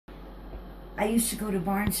I used to go to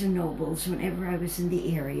Barnes & Noble's whenever I was in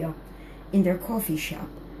the area, in their coffee shop,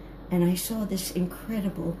 and I saw this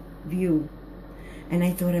incredible view, and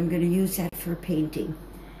I thought I'm going to use that for a painting.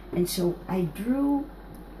 And so I drew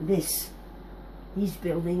these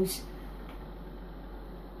buildings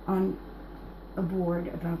on a board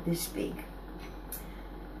about this big.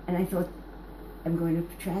 And I thought, I'm going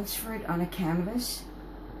to transfer it on a canvas,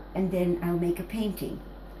 and then I'll make a painting.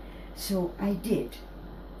 So I did.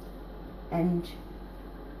 And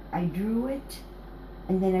I drew it,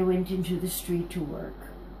 and then I went into the street to work.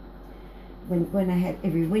 When I had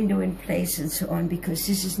every window in place and so on, because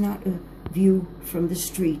this is not a view from the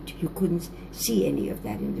street. You couldn't see any of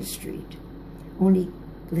that in the street. Only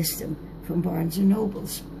list them from Barnes &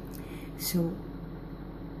 Noble's. So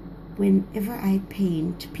whenever I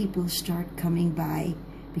paint, people start coming by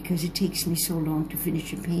because it takes me so long to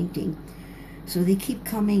finish a painting. So they keep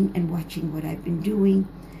coming and watching what I've been doing.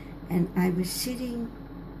 And I was sitting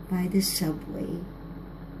by the subway.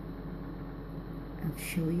 I'll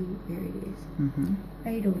show you where it is.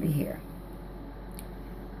 Right over here.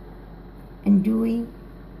 And doing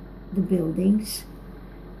the buildings,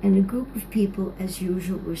 and a group of people, as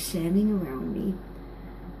usual, were standing around me,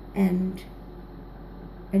 and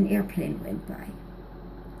an airplane went by.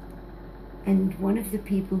 And one of the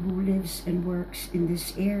people who lives and works in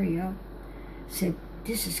this area said,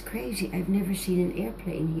 "This is crazy, I've never seen an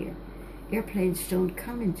airplane here. Airplanes don't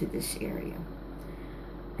come into this area."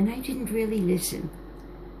 And I didn't really listen.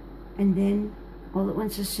 And then all at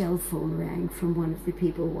once a cell phone rang from one of the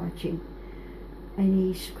people watching. And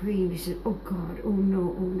he screamed, he said, "Oh God, oh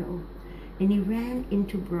no, oh no." And he ran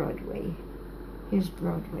into Broadway. Here's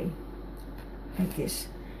Broadway, like this.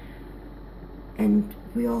 And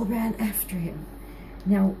we all ran after him.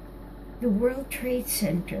 Now, the World Trade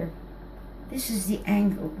Center, this is the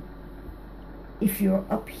angle. If you're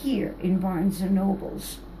up here in Barnes &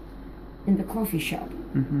 Noble's, in the coffee shop.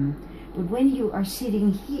 But when you are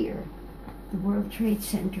sitting here, the World Trade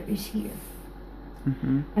Center is here.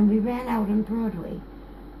 And we ran out on Broadway,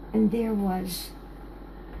 and there was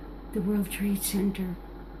the World Trade Center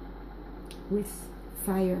with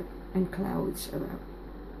fire and clouds around,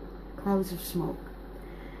 clouds of smoke.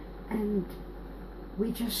 And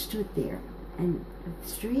we just stood there. And the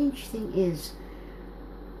strange thing is,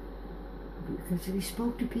 because we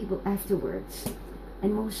spoke to people afterwards,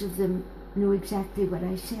 and most of them knew exactly what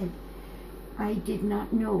I said, I did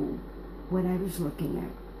not know what I was looking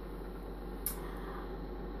at.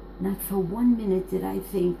 Not for 1 minute did I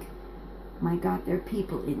think, my God, there are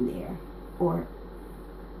people in there, or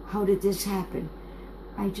how did this happen?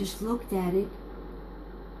 I just looked at it,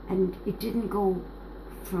 and it didn't go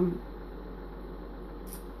from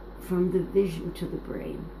the vision to the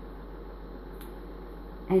brain.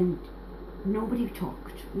 And nobody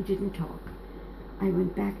talked. We didn't talk. I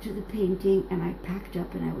went back to the painting, and I packed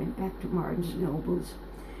up, and I went back to Barnes & Noble's,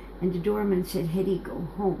 and the doorman said, "Hede, go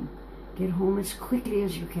home. Get home as quickly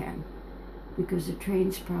as you can, because the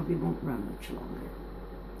trains probably won't run much longer."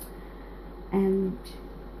 And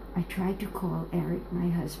I tried to call Eric, my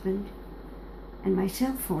husband, and my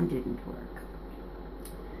cell phone didn't work.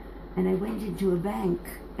 And I went into a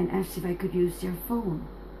bank and asked if I could use their phone.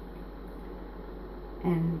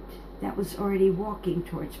 And that was already walking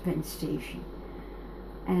towards Penn Station.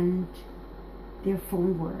 And their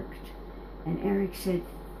phone worked. And Eric said,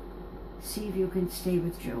 "See if you can stay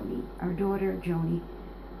with Joni." Our daughter, Joni,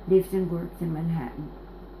 lived and worked in Manhattan.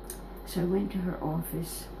 So I went to her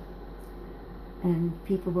office, and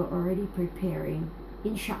people were already preparing,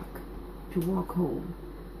 in shock, to walk home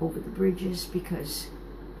over the bridges, because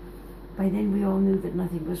by then we all knew that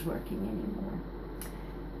nothing was working anymore.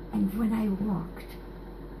 And when I walked,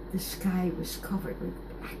 the sky was covered with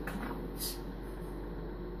black clouds,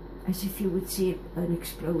 as if you would see an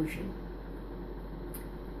explosion.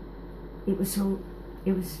 It was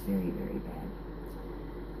very, very bad.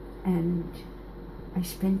 And I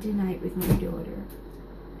spent the night with my daughter,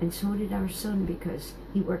 and so did our son, because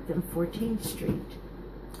he worked on 14th Street.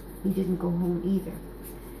 He didn't go home either.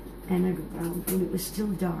 And when it was still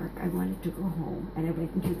dark, I wanted to go home, and I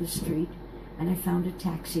went into the street, and I found a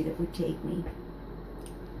taxi that would take me.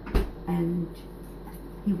 And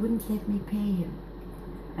he wouldn't let me pay him.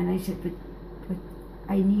 And I said, but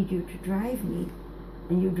I need you to drive me,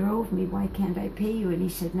 and you drove me, why can't I pay you? And he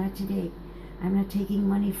said, "Not today. I'm not taking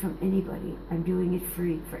money from anybody. I'm doing it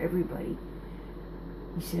free for everybody."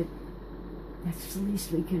 He said, "That's the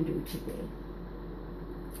least we can do today."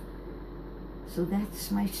 So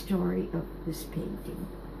that's my story of this painting.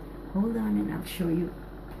 Hold on, and I'll show you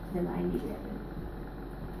the 9/11.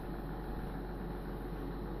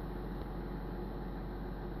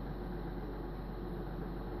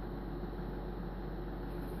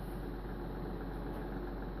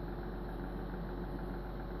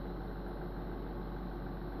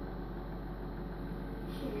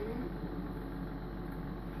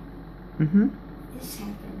 Mm-hmm. This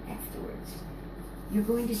happened afterwards. You're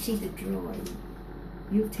going to see the drawing.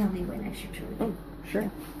 You'll tell me when I should show you. Oh, sure. Yeah.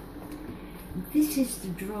 This is the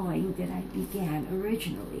drawing that I began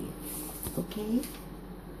originally. Okay?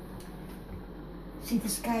 See the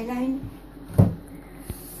skyline?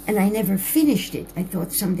 And I never finished it. I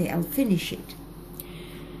thought someday I'll finish it.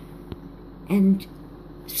 And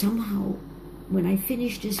somehow, when I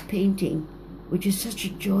finished this painting, which is such a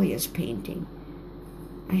joyous painting,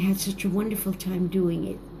 I had such a wonderful time doing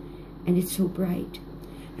it, and it's so bright.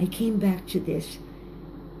 I came back to this,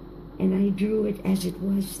 and I drew it as it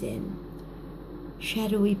was then.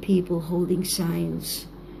 Shadowy people holding signs.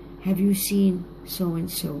 Have you seen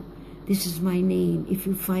so-and-so? This is my name. If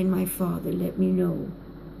you find my father, let me know.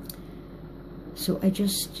 So I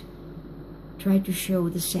just tried to show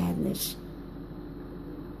the sadness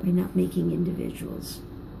by not making individuals.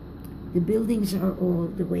 The buildings are all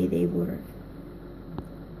the way they were.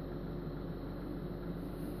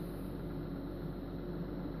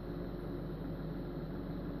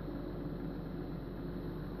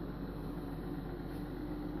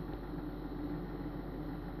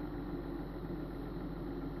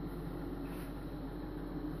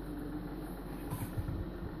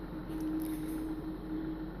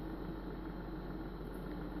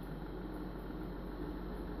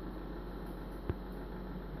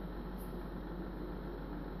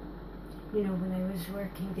 You know, when I was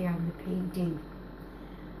working there on the painting,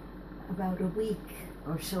 about a week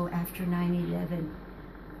or so after 9/11,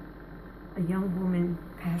 a young woman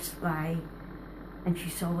passed by and she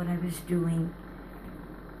saw what I was doing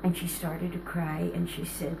and she started to cry and she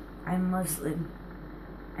said, "I'm Muslim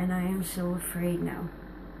and I am so afraid now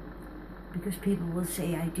because people will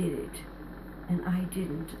say I did it and I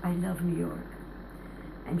didn't. I love New York."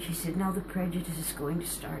 And she said, "Now the prejudice is going to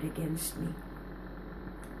start against me."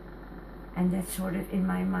 And that sort of, in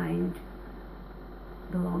my mind,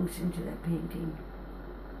 belongs into that painting.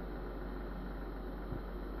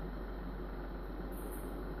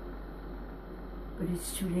 But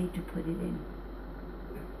it's too late to put it in.